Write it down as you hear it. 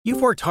You've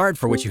worked hard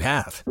for what you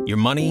have. Your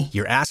money,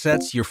 your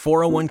assets, your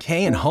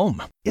 401k, and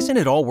home. Isn't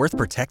it all worth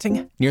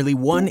protecting? Nearly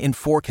 1 in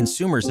 4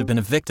 consumers have been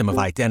a victim of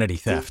identity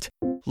theft.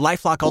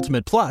 LifeLock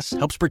Ultimate Plus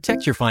helps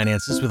protect your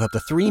finances with up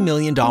to $3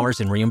 million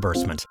in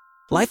reimbursement.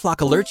 LifeLock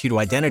alerts you to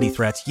identity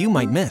threats you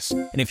might miss.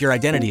 And if your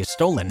identity is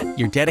stolen,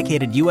 your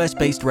dedicated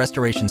U.S.-based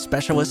restoration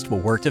specialist will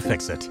work to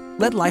fix it.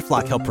 Let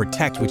LifeLock help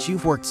protect what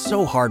you've worked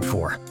so hard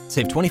for.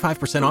 Save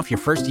 25% off your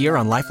first year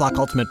on LifeLock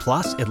Ultimate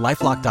Plus at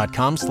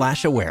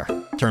LifeLock.com/aware.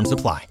 Terms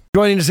apply.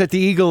 Joining us at the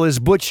Eagle is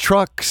Butch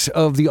Trucks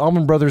of the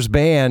Allman Brothers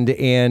Band,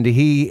 and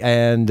he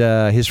and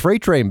his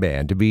Freight Train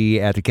Band to be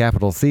at the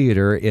Capitol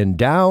Theater in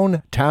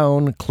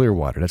downtown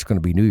Clearwater. That's going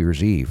to be New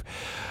Year's Eve.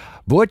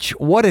 Butch,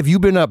 what have you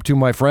been up to,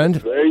 my friend?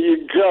 There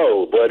you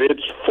go. But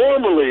it's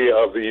formerly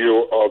of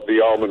the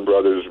Allman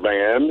Brothers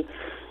Band,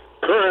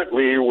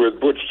 currently with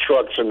Butch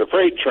Trucks and the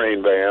Freight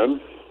Train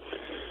Band.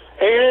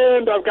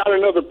 And I've got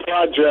another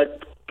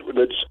project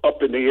that's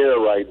up in the air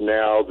right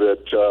now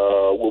that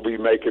we'll be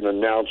making an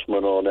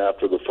announcement on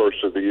after the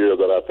first of the year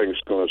that I think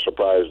is going to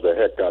surprise the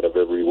heck out of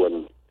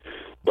everyone.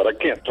 But I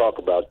can't talk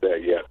about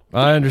that yet.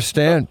 I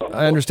understand.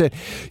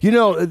 You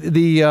know,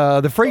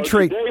 the Freight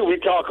Train... Today we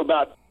talk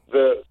about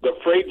the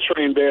Freight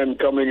Train Band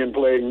coming and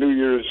playing New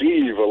Year's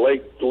Eve, a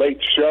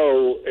late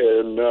show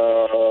in,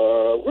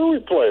 where are we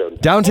playing?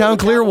 Downtown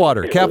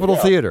Clearwater, Capitol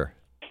Theater.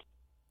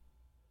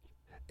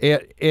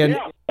 And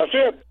yeah, that's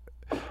it.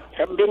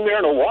 Haven't been there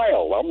in a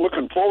while. I'm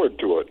looking forward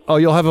to it. Oh,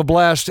 you'll have a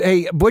blast.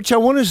 Hey, Butch, I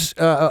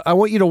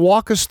want you to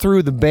walk us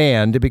through the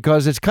band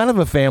because it's kind of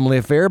a family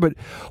affair, but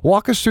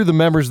walk us through the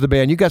members of the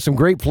band. You got some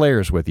great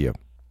players with you.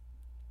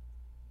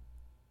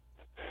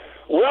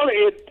 Well,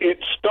 it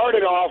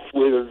started off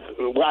with,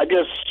 I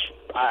guess,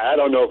 I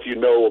don't know if you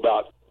know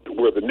about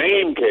where the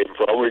name came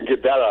from. We can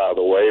get that out of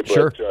the way.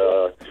 But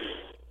sure.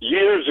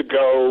 Years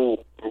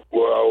ago,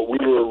 we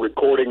were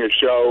recording a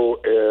show,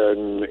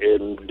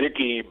 and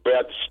Dickie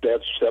Betts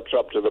steps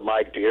up to the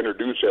mic to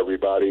introduce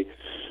everybody.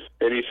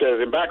 And he says,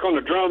 and back on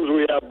the drums,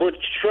 we have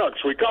Butch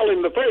Trucks. We call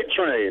him the Freight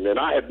Train. And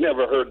I had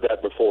never heard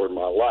that before in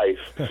my life,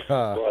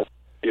 but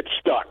it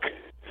stuck.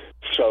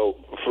 So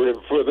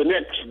for the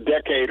next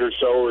decade or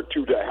so, or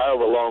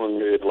however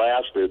long it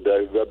lasted,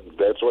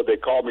 that's what they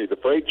called me, the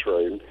Freight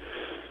Train.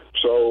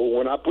 So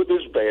when I put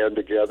this band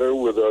together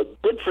with a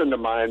good friend of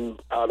mine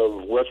out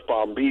of West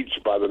Palm Beach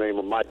by the name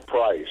of Mike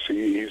Price,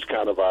 he's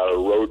kind of our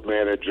road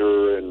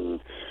manager and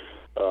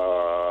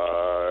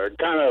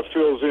kind of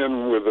fills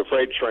in with the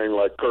Freight Train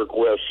like Kirk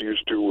West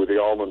used to with the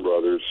Allman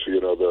Brothers,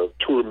 you know, the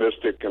tour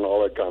mystic and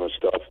all that kind of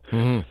stuff.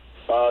 Mm-hmm.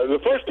 The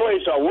first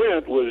place I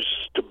went was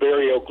to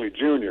Barry Oakley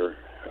Jr.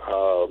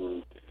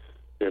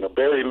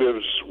 Barry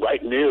lives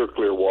right near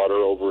Clearwater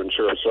over in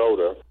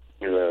Sarasota,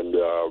 and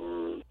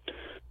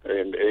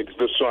it's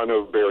the son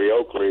of Barry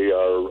Oakley,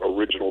 our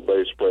original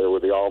bass player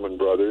with the Allman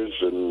Brothers,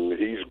 and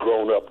he's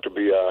grown up to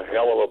be a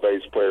hell of a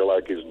bass player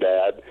like his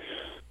dad.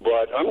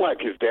 But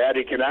unlike his dad,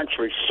 he can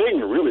actually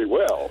sing really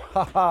well.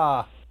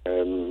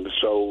 And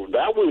so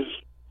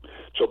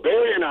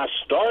Barry and I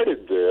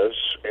started this,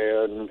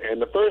 and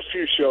the first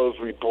few shows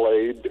we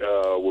played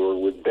were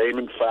with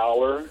Damon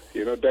Fowler.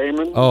 You know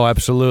Damon? Oh,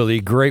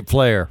 absolutely. Great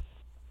player.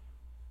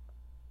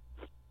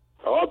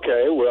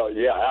 Okay, well,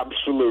 yeah,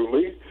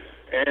 absolutely.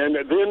 And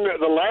then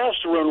the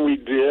last run we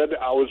did,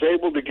 I was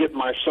able to get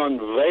my son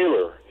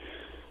Vaylor,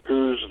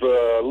 who's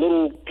the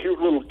cute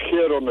little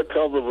kid on the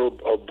cover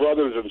of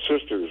Brothers and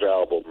Sisters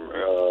album.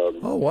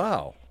 Oh,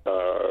 wow.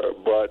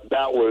 But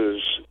that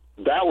was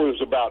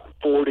about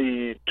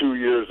 42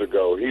 years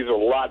ago. He's a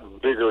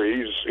lot bigger.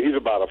 He's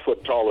about a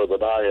foot taller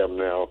than I am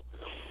now.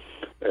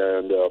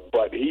 And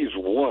but he's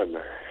one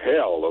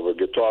hell of a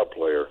guitar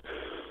player.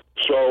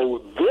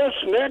 So this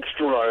next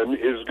run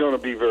is going to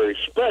be very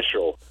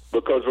special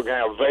because we're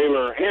going to have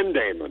Vaylor and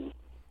Damon.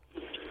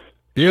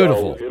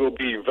 Beautiful. So it'll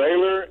be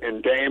Vaylor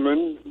and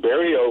Damon,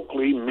 Barry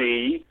Oakley,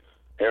 me,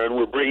 and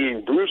we're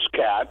bringing Bruce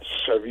Katz.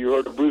 Have you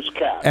heard of Bruce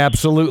Katz?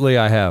 Absolutely,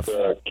 I have.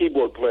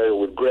 Keyboard player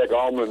with Greg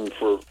Allman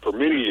for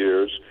many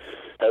years,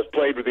 has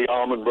played with the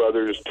Allman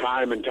Brothers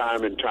time and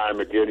time and time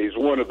again. He's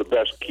one of the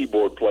best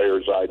keyboard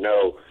players I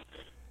know.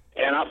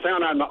 And I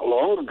found out not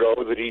long ago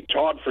that he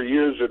taught for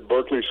years at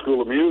Berklee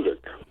School of Music.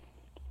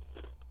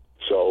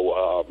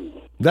 So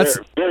that's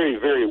very,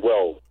 very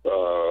well,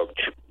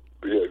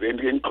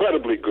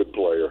 incredibly good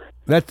player.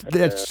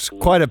 That's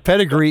quite a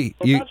pedigree.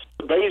 That's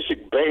the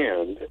basic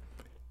band.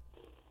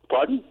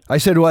 Pardon? I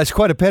said, well, it's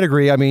quite a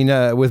pedigree. I mean,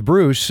 with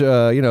Bruce, at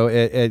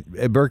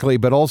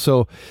Berklee, but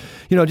also,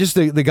 just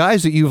the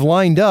guys that you've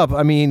lined up.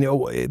 I mean,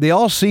 they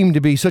all seem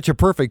to be such a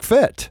perfect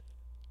fit.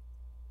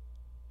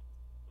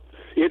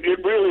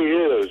 It really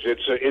is.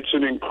 It's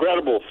an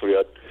incredible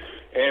fit,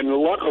 and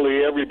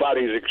luckily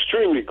everybody's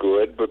extremely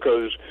good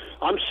because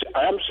I'm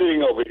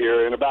sitting over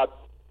here in about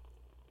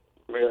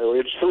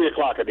it's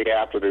 3:00 in the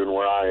afternoon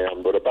where I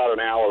am, but about an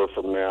hour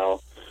from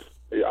now,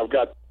 I've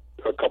got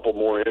a couple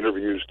more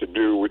interviews to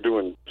do. We're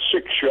doing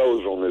 6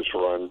 shows on this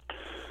run.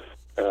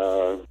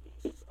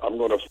 I'm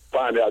going to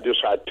find out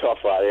just how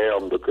tough I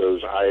am,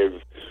 because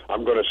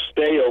I'm going to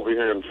stay over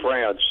here in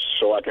France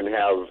so I can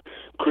have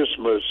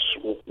Christmas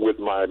with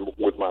my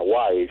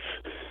wife,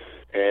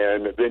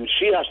 and then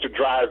she has to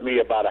drive me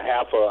about a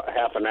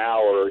half an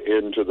hour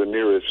into the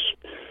nearest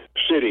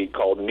city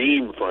called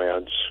Nîmes,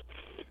 France,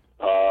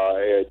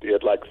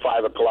 at like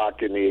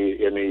 5:00 in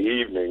the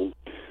evening,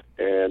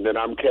 and then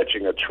I'm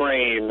catching a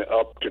train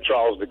up to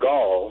Charles de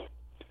Gaulle,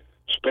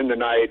 spend the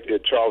night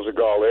at Charles de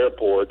Gaulle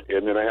Airport,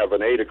 and then I have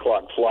an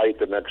 8:00 flight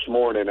the next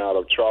morning out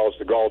of Charles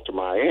de Gaulle to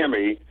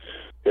Miami.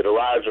 It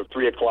arrives at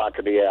 3:00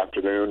 in the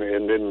afternoon,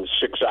 and then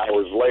 6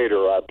 hours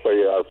later I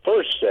play our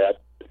first set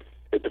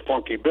at the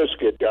Funky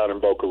Biscuit down in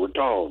Boca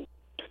Raton.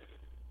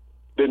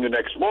 Then the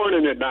next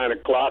morning at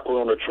 9:00 we're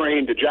on a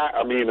train to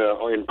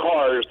in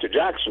cars to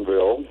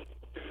Jacksonville,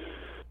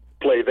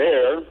 play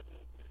there,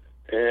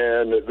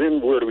 and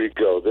then where do we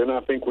go? Then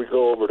I think we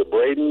go over to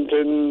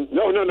Bradenton.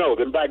 No,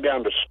 then back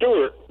down to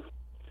Stewart,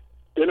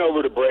 then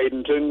over to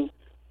Bradenton,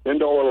 then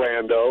to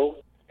Orlando,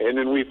 and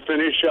then we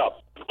finish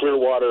up.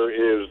 Clearwater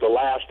is the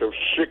last of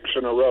 6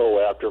 in a row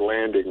after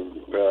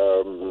landing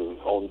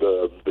on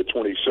the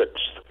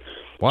 26th.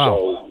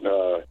 Wow.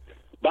 So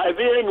by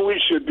then we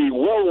should be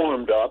well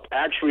warmed up,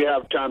 actually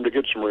have time to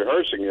get some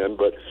rehearsing in,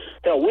 but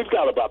hell, we've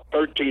got about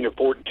 13 or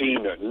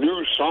 14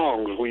 new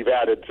songs we've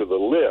added to the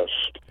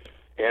list,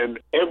 and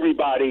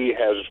everybody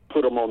has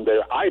put them on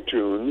their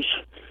iTunes,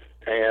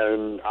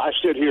 and I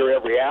sit here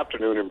every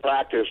afternoon and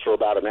practice for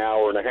about an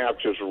hour and a half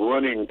just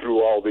running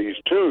through all these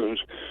tunes.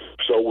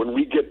 So when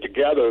we get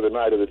together the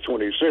night of the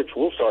 26th,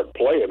 we'll start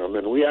playing them,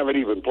 and we haven't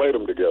even played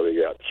them together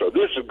yet. So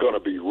this is going to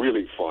be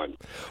really fun.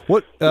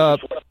 What this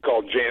is what I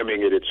call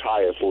jamming at its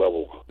highest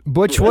level.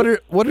 Butch, what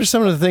are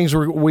some of the things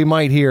we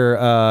might hear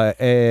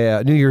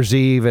New Year's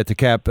Eve at the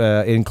Cap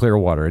in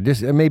Clearwater?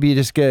 Maybe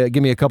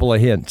give me a couple of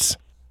hints.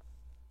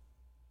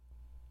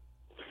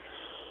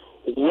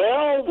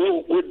 Well,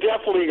 we're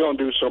definitely going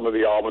to do some of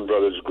the Allman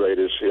Brothers'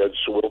 greatest hits.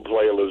 We'll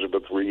play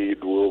Elizabeth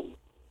Reed. We'll,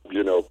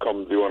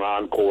 come do an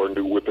encore and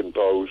do Whip and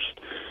Post.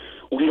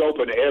 We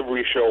open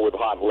every show with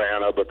Hot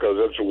Lana because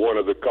that's one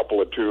of the couple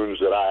of tunes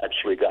that I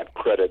actually got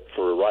credit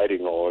for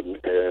writing on,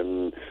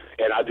 and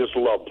I just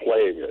love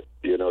playing it.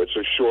 It's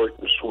a short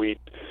and sweet,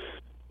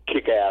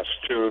 kick-ass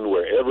tune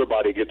where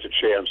everybody gets a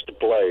chance to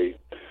play,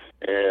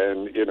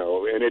 and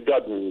it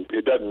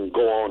doesn't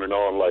go on and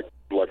on like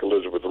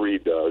Elizabeth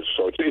Reed does.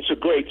 So it's a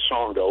great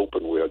song to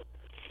open with.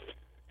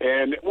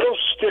 And we'll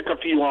stick a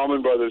few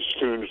Allman Brothers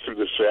tunes through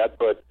the set,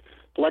 but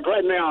like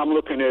right now I'm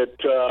looking at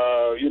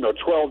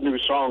 12 new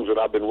songs that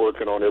I've been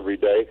working on every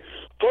day.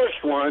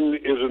 First one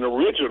is an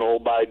original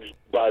by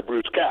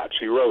Bruce Katz.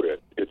 He wrote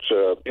it. It's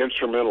an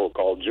instrumental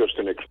called Just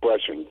an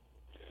Expression.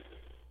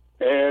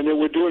 And then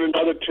we're doing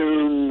another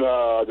tune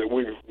that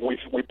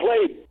we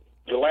played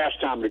the last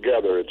time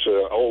together. It's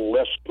an old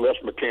Les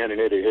McCann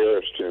and Eddie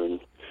Harris tune.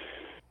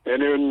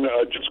 And then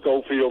a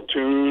Schofield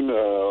tune,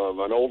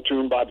 an old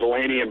tune by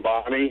Delaney and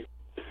Bonnie,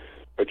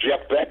 a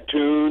Jeff Beck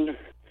tune,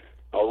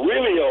 a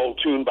really old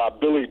tune by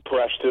Billy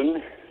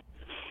Preston,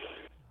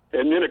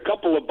 and then a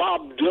couple of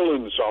Bob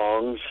Dylan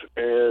songs,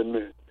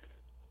 and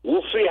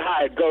we'll see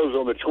how it goes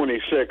on the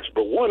 26th,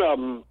 but one of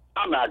them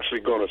I'm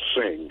actually going to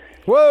sing.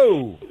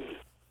 Whoa!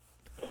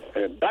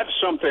 And that's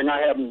something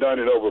I haven't done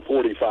in over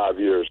 45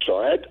 years,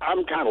 so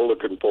I'm kind of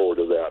looking forward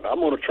to that. I'm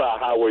going to try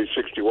Highway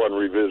 61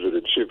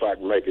 Revisited, see if I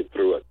can make it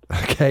through it.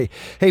 Okay.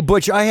 Hey,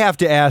 Butch, I have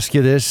to ask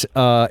you this,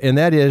 and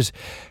that is,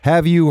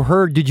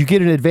 did you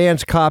get an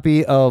advance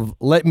copy of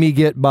Let Me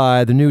Get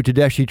By, the new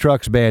Tedeschi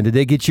Trucks band? Did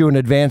they get you an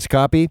advance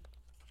copy?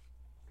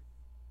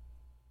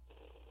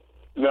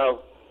 No.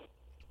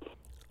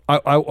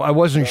 I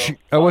wasn't sure.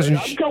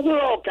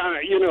 We're all kind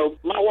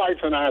of, my wife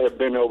and I have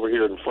been over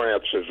here in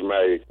France since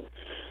May.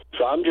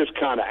 So I'm just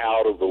kind of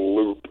out of the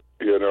loop,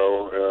 and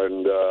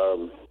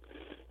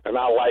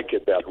I like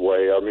it that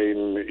way. I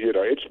mean,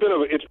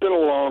 it's been a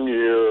long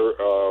year.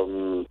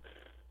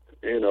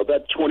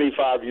 That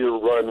 25-year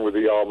run with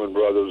the Allman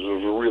Brothers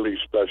was really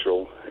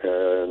special,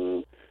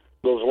 and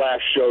those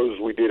last shows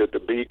we did at the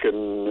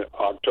Beacon,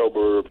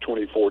 October of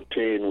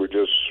 2014, were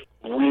just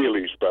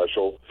really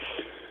special.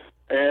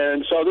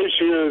 And so this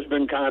year has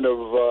been kind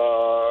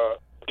of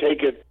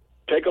take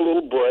a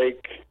little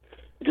break,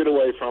 get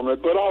away from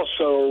it, but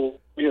also,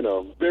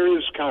 there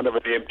is kind of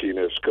an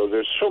emptiness because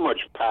there's so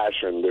much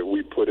passion that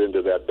we put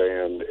into that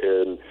band,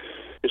 and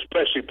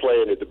especially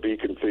playing at the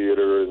Beacon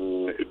Theater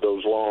and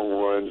those long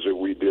runs that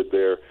we did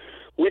there.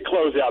 We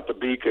closed out the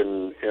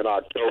Beacon in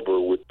October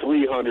with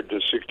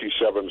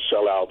 367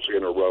 sellouts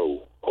in a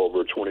row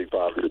over a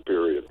 25-year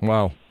period.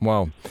 Wow.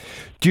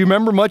 Do you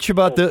remember much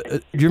about I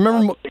don't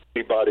think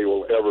anybody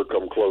will ever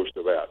come close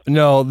to that.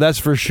 No, that's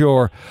for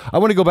sure. I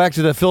want to go back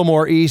to the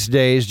Fillmore East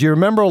days. Do you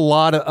remember a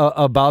lot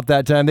about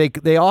that time?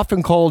 They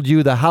often called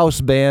you the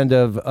house band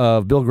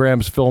of Bill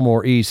Graham's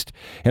Fillmore East,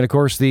 and of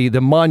course the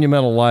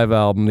monumental live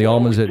album, the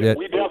Allmans.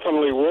 We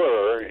definitely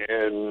were,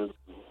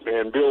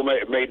 and Bill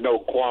made no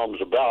qualms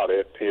about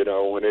it.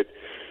 When it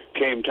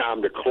came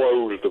time to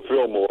close the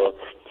Fillmore,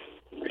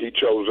 he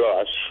chose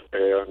us,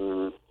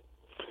 and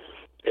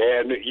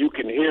And you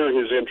can hear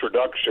his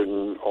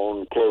introduction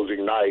on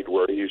closing night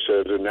where he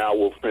says, and now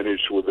we'll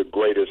finish with the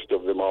greatest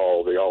of them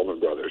all, the Allman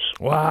Brothers.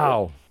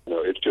 Wow.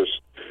 It's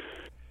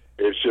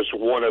just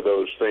one of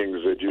those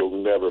things that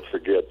you'll never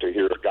forget to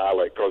hear a guy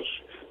like, because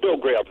Bill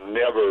Graham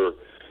never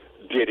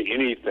did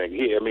anything.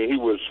 He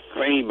was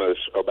famous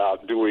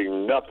about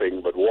doing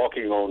nothing but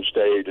walking on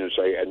stage and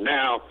say, and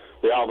now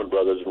the Allman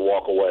Brothers, and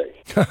walk away.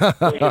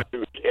 He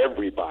introduced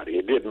everybody.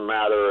 It didn't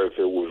matter if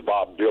it was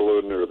Bob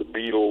Dylan or the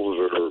Beatles,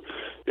 or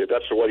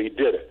that's the way he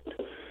did it.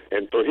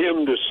 And for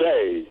him to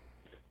say,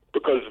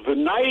 because the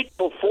night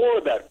before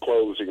that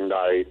closing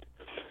night,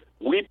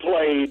 we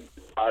played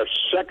our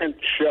second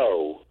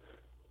show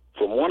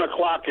from 1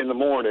 o'clock in the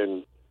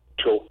morning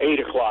till 8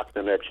 o'clock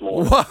the next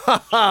morning.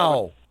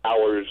 Wow!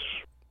 Hours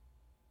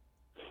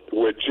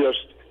with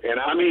just, and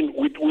I mean,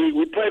 we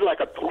played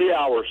like a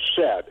 3-hour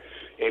set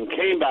and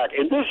came back,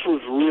 and this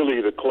was really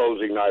the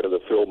closing night of the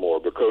Fillmore,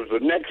 because the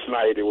next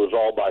night it was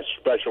all by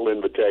special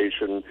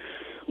invitation,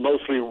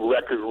 mostly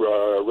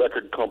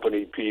record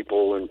company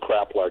people and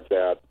crap like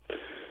that.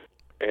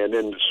 And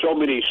then so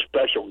many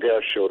special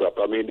guests showed up.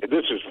 I mean,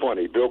 this is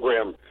funny. Bill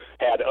Graham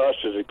had us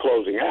as a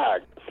closing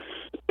act,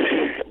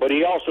 but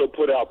he also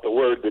put out the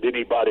word that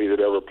anybody that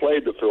ever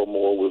played the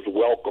Fillmore was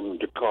welcome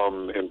to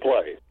come and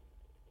play.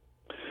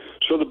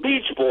 So the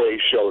Beach Boys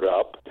showed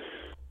up,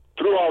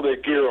 threw all their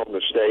gear on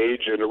the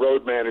stage, and the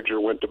road manager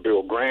went to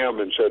Bill Graham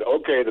and said,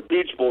 okay, the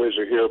Beach Boys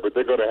are here, but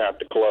they're going to have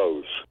to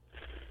close.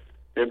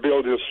 And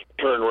Bill just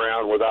turned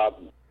around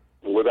without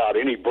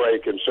any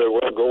break and said,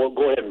 well,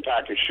 go ahead and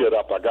pack your shit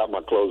up. I got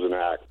my closing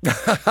act.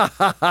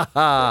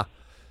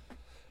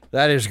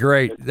 That is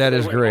great. That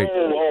is great.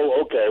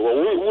 Oh, okay. Well,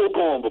 we'll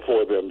go on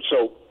before them.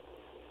 So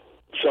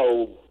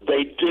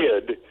they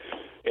did,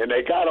 and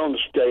they got on the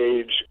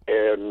stage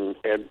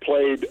and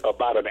played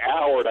about an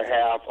hour and a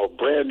half of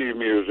brand new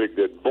music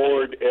that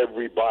bored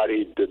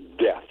everybody to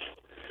death.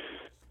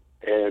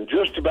 And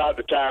just about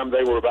the time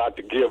they were about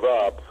to give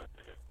up,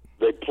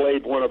 they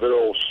played one of their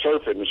old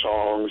surfing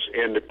songs,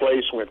 and the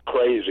place went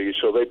crazy,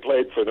 so they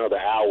played for another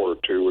hour or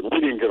two, and we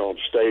didn't get on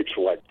stage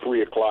till like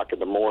 3 o'clock in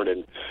the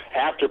morning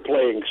after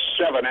playing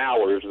 7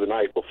 hours the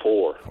night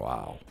before.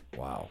 Wow.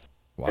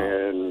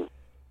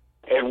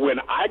 And when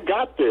I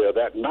got there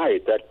that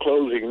night, that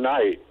closing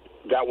night,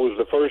 that was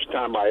the first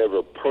time I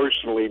ever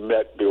personally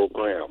met Bill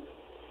Graham.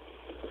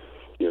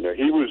 You know,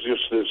 he was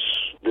just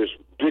this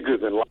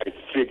bigger-than-life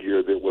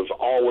figure that was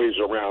always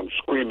around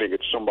screaming at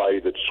somebody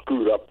that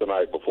screwed up the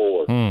night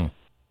before. And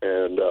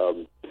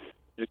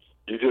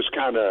you just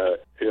kind of,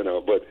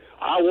 but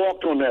I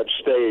walked on that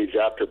stage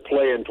after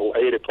playing till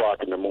 8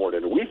 o'clock in the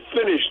morning. We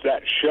finished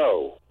that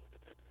show,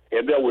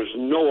 and there was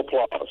no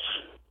applause.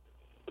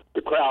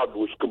 The crowd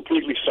was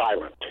completely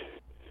silent.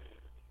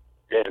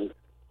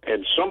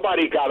 And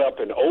somebody got up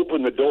and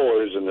opened the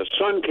doors, and the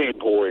sun came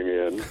pouring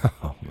in.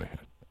 Oh, man.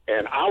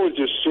 And I was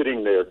just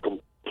sitting there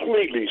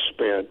completely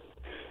spent.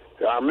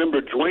 I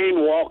remember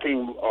Dwayne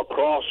walking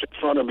across in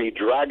front of me,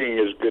 dragging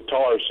his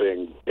guitar,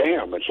 saying,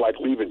 damn, it's like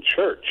leaving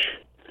church.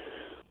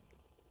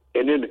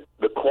 And then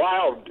the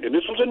crowd, and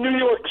this was a New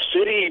York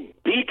City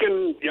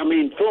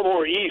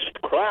Fillmore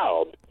East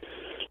crowd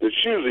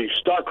that's usually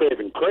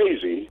stark-raving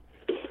crazy,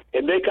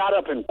 and they got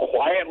up and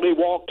quietly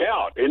walked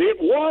out. And it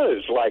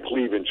was like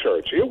leaving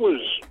church. It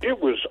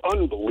was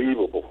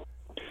unbelievable.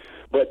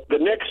 But the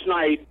next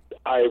night,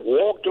 I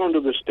walked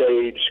onto the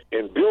stage,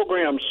 and Bill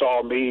Graham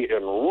saw me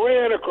and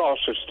ran across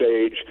the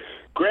stage,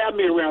 grabbed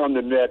me around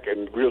the neck,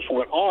 and just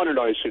went on and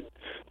on. He said,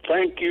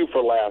 thank you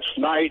for last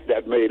night.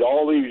 That made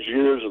all these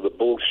years of the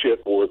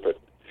bullshit worth it.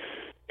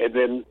 And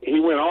then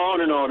he went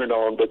on and on and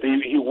on, but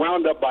he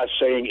wound up by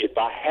saying, if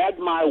I had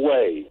my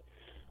way,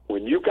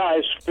 when you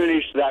guys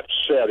finished that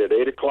set at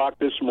 8 o'clock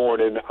this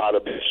morning, I'd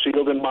have been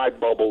sealed in my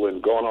bubble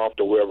and gone off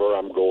to wherever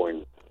I'm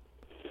going.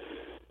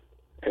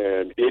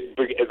 And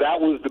that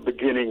was the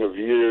beginning of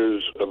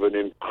years of an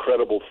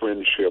incredible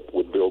friendship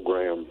with Bill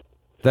Graham.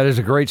 That is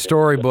a great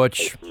story,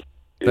 Butch.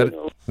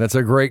 That's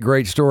a great,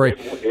 great story.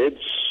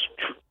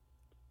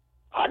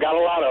 I got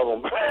a lot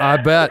of them. I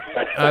bet.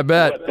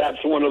 But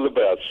that's one of the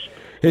best.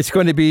 It's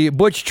going to be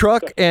Butch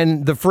Truck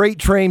and the Freight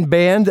Train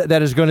Band.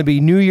 That is going to be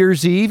New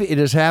Year's Eve. It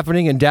is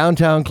happening in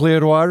downtown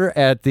Clearwater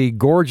at the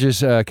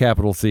gorgeous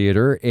Capitol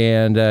Theater,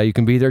 and you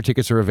can be there.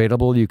 Tickets are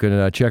available. You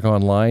can check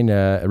online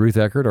at Ruth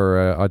Eckert or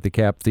at the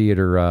Cap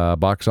Theater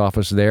box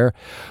office there.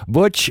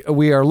 Butch,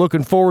 we are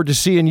looking forward to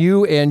seeing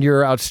you and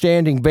your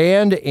outstanding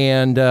band,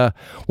 and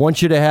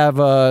want you to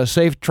have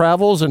safe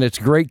travels, and it's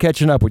great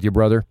catching up with you,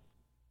 brother.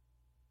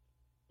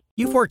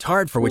 You've worked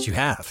hard for what you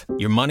have.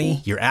 Your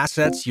money, your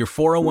assets, your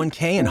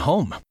 401k, and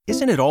home.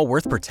 Isn't it all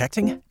worth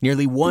protecting?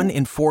 Nearly 1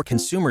 in 4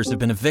 consumers have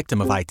been a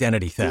victim of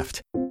identity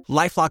theft.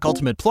 LifeLock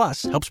Ultimate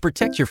Plus helps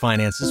protect your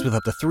finances with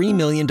up to $3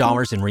 million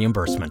in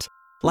reimbursement.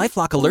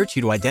 LifeLock alerts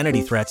you to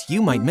identity threats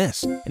you might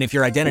miss. And if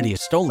your identity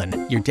is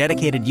stolen, your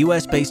dedicated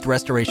U.S.-based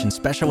restoration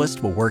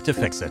specialist will work to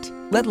fix it.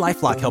 Let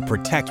LifeLock help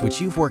protect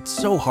what you've worked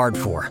so hard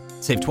for.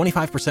 Save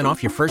 25%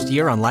 off your first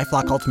year on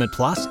LifeLock Ultimate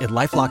Plus at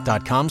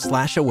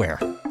LifeLock.com/aware.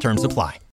 Terms apply.